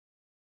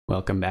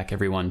Welcome back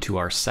everyone to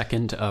our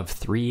second of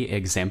 3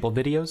 example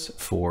videos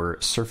for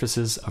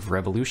surfaces of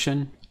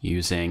revolution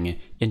using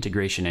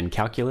integration in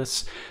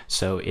calculus.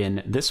 So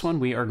in this one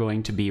we are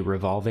going to be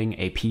revolving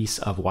a piece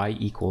of y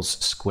equals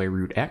square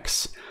root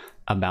x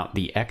about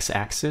the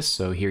x-axis.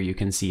 So here you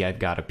can see I've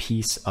got a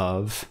piece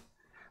of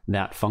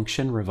that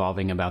function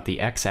revolving about the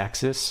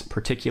x-axis,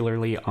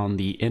 particularly on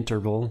the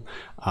interval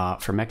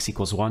from x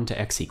equals 1 to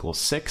x equals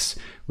 6.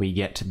 We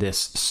get this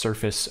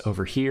surface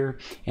over here,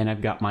 and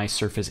I've got my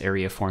surface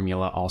area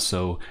formula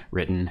also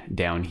written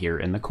down here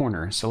in the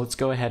corner. So let's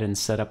go ahead and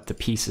set up the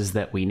pieces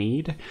that we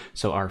need.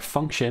 So our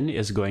function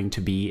is going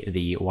to be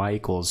the y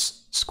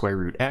equals square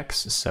root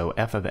x, so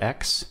f of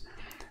x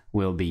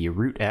will be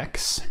root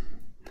x.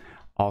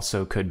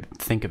 Also could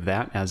think of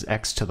that as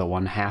x to the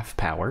 1/2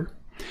 power,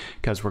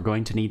 because we're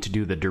going to need to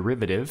do the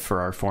derivative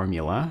for our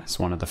formula. It's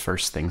one of the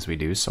first things we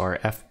do. So our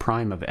f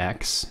prime of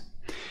x,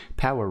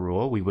 power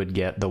rule, we would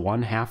get the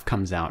 1/2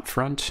 comes out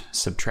front,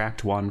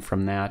 subtract 1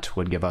 from that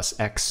would give us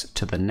x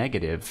to the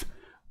negative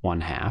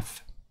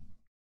 1/2.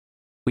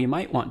 We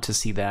might want to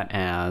see that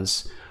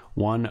as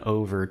 1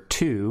 over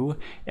 2,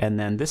 and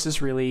then this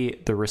is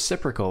really the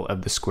reciprocal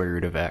of the square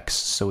root of x.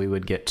 So we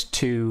would get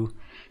 2,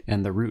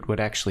 and the root would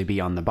actually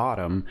be on the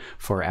bottom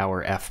for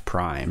our f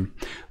prime.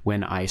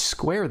 When I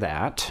square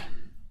that,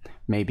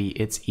 maybe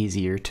it's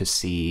easier to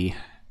see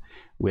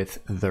with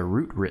the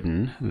root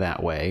written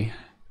that way.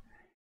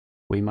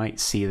 We might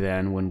see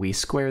then when we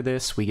square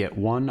this, we get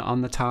 1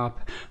 on the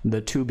top,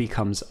 the 2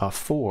 becomes a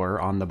 4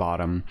 on the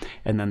bottom,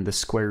 and then the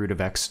square root of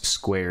x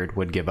squared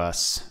would give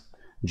us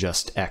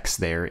just x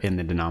there in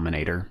the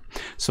denominator.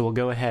 So we'll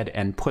go ahead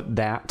and put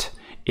that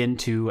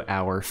into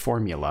our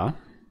formula.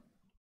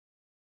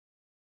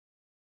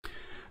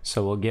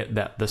 So we'll get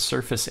that the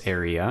surface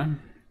area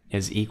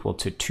is equal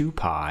to 2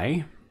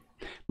 pi.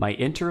 My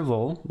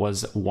interval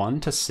was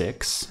 1 to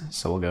 6,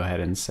 so we'll go ahead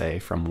and say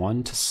from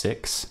 1 to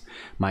 6.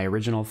 My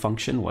original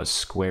function was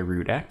square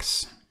root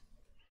x.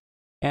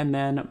 And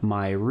then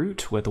my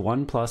root with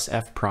 1 plus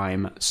f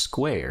prime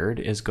squared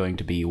is going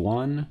to be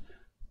 1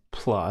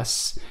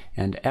 plus,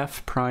 and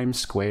f prime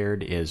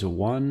squared is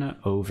 1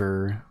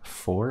 over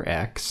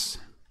 4x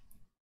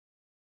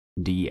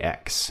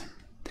dx.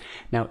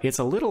 Now, it's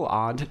a little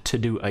odd to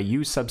do a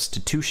u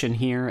substitution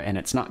here, and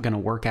it's not going to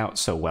work out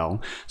so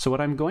well. So what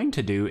I'm going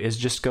to do is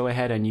just go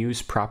ahead and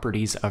use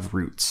properties of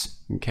roots.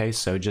 Okay,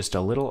 so just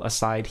a little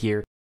aside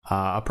here.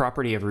 A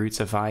property of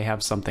roots, if I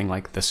have something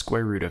like the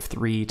square root of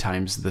 3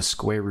 times the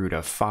square root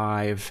of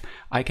 5,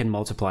 I can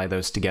multiply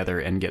those together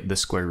and get the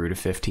square root of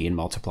 15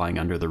 multiplying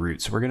under the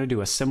root. So we're going to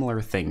do a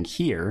similar thing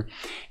here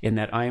in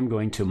that I am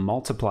going to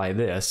multiply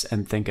this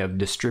and think of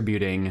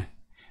distributing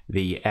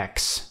the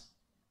x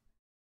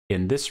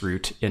in this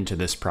root into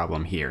this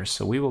problem here.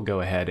 So we will go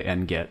ahead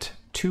and get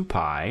 2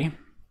 pi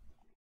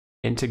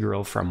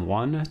integral from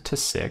 1 to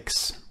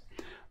 6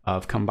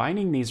 of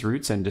combining these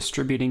roots and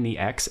distributing the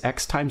x.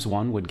 X times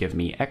 1 would give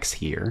me x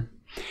here.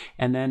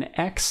 And then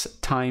x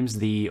times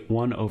the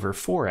 1 over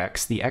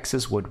 4x, the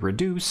x's would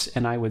reduce,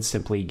 and I would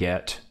simply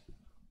get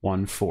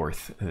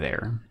 1/4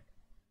 there,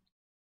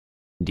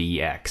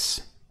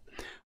 dx.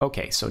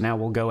 Okay, so now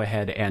we'll go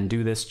ahead and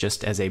do this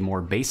just as a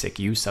more basic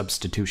u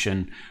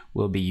substitution.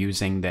 We'll be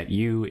using that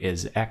u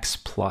is x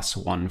plus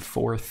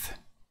 1/4.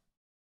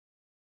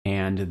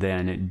 And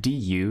then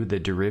du, the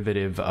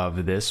derivative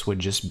of this, would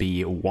just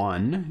be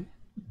 1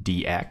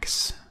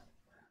 dx.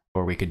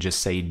 Or we could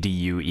just say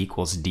du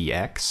equals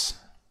dx.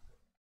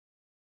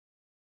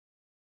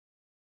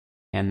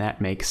 And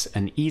that makes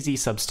an easy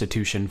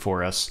substitution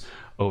for us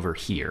over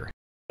here.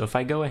 So if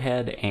I go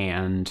ahead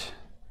and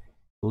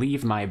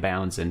leave my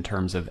bounds in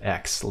terms of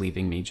x,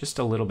 leaving me just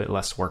a little bit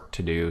less work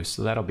to do.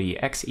 So that'll be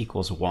x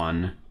equals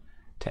 1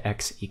 to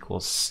x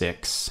equals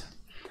 6.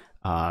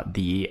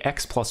 The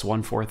x plus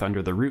 1/4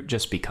 under the root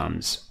just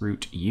becomes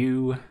root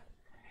u,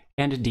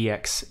 and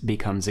dx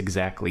becomes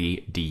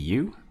exactly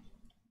du.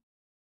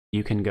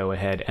 You can go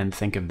ahead and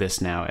think of this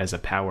now as a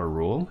power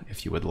rule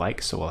if you would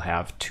like. So we'll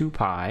have 2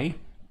 pi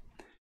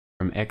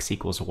from x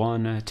equals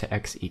 1 to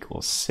x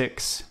equals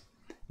 6.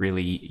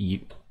 Really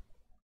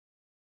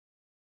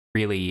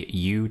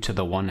u to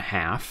the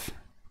 1/2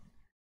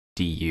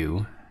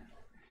 du.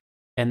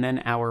 And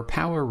then our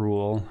power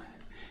rule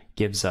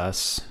gives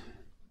us,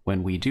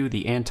 when we do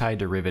the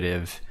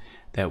antiderivative,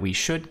 that we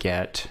should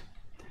get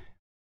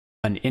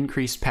an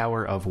increased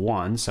power of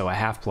 1, so a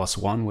 1/2 plus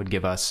 1 would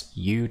give us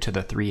u to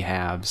the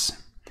 3/2.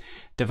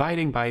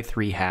 Dividing by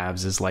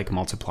 3/2 is like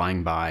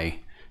multiplying by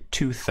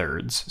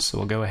 2/3, so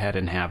we'll go ahead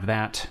and have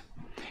that.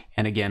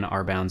 And again,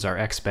 our bounds are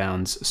x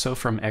bounds, so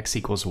from x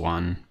equals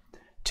 1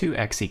 to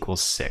x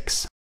equals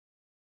 6.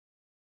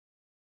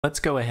 Let's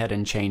go ahead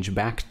and change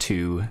back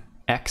to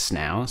x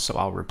now. So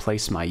I'll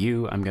replace my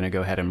u. I'm going to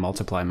go ahead and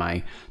multiply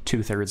my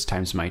 2/3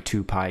 times my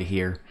 2 pi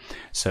here.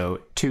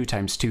 So 2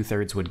 times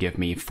 2/3 would give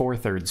me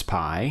 4/3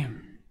 pi.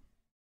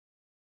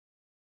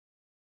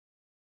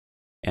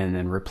 And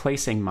then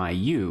replacing my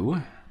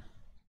u,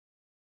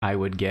 I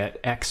would get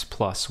x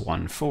plus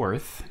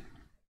 1/4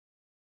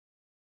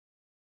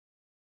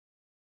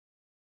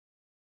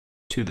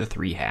 to the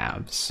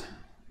 3/2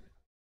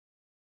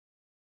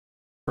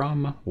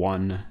 from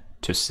 1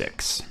 to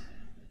 6.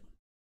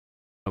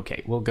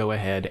 Okay, we'll go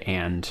ahead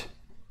and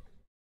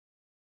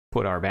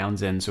put our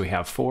bounds in. So we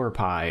have 4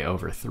 pi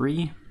over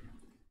 3.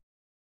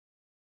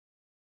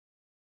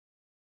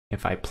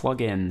 If I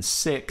plug in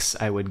 6,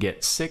 I would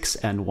get 6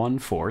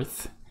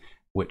 1/4,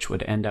 which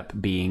would end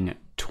up being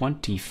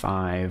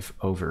 25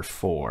 over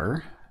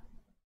 4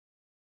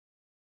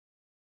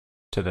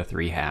 to the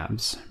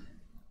 3/2.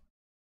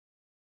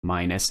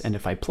 Minus, and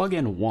if I plug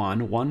in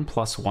 1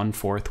 plus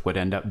 1/4 would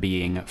end up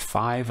being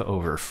 5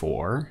 over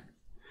 4.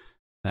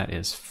 That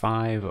is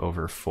 5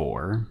 over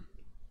 4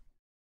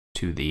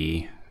 to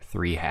the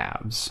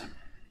 3/2.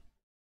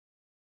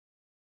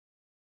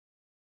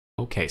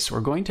 Okay, so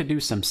we're going to do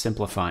some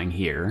simplifying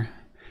here.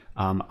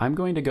 I'm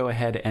going to go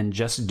ahead and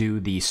just do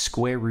the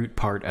square root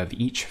part of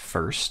each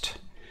first,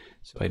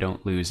 so I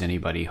don't lose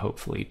anybody,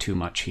 hopefully, too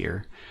much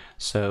here.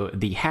 So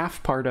the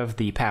half part of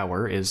the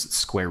power is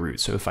square root.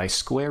 So if I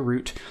square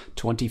root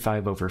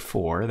 25 over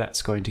 4,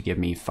 that's going to give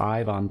me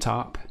 5 on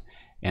top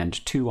and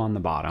 2 on the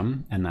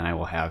bottom, and then I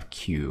will have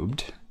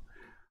cubed.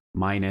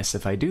 Minus,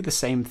 if I do the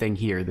same thing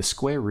here, the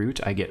square root,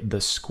 I get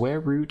the square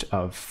root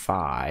of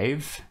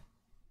 5,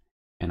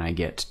 and I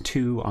get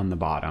 2 on the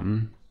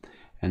bottom,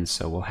 and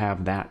so we'll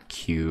have that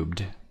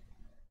cubed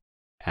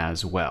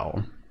as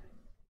well.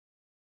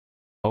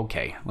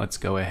 Okay, let's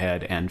go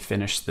ahead and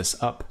finish this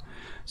up.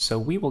 So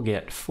we will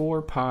get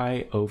 4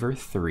 pi over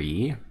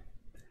 3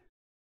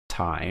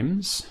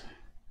 times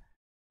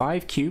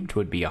 5 cubed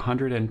would be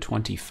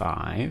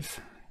 125,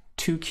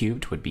 2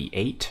 cubed would be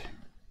 8,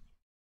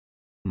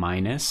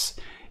 minus,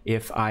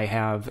 if I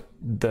have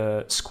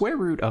the square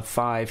root of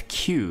 5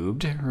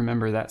 cubed,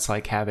 remember that's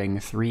like having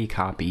 3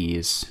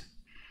 copies,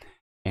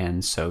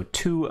 and so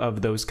 2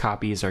 of those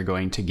copies are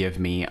going to give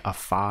me a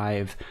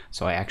 5,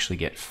 so I actually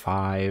get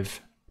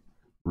 5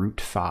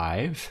 root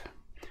 5.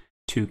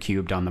 2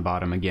 cubed on the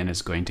bottom again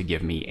is going to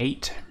give me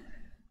 8.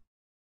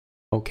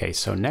 Okay,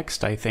 so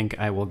next I think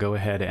I will go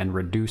ahead and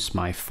reduce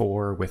my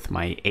 4 with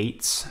my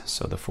 8s,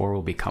 so the 4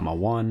 will become a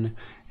 1,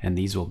 and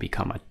these will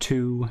become a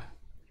 2,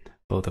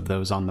 both of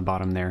those on the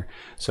bottom there.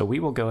 So we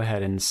will go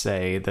ahead and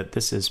say that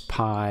this is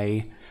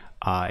pi,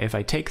 if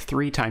I take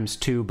 3 times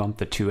 2, bump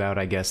the 2 out,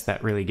 I guess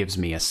that really gives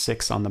me a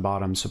 6 on the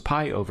bottom, so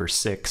pi over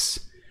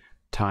 6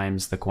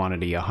 times the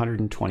quantity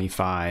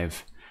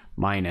 125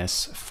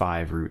 minus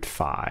 5 root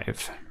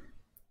 5.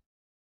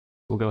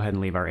 We'll go ahead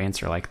and leave our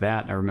answer like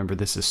that. Now remember,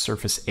 this is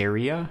surface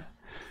area,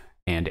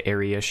 and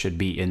area should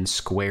be in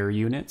square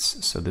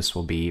units. So this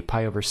will be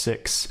pi over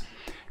 6,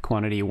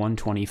 quantity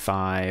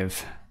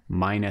 125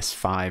 minus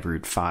 5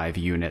 root 5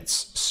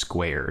 units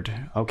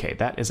squared. Okay,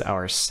 that is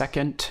our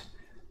second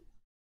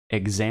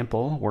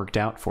example worked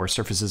out for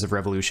surfaces of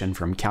revolution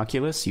from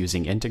calculus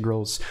using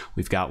integrals.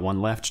 We've got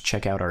one left.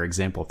 Check out our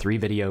example 3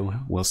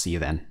 video. We'll see you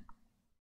then.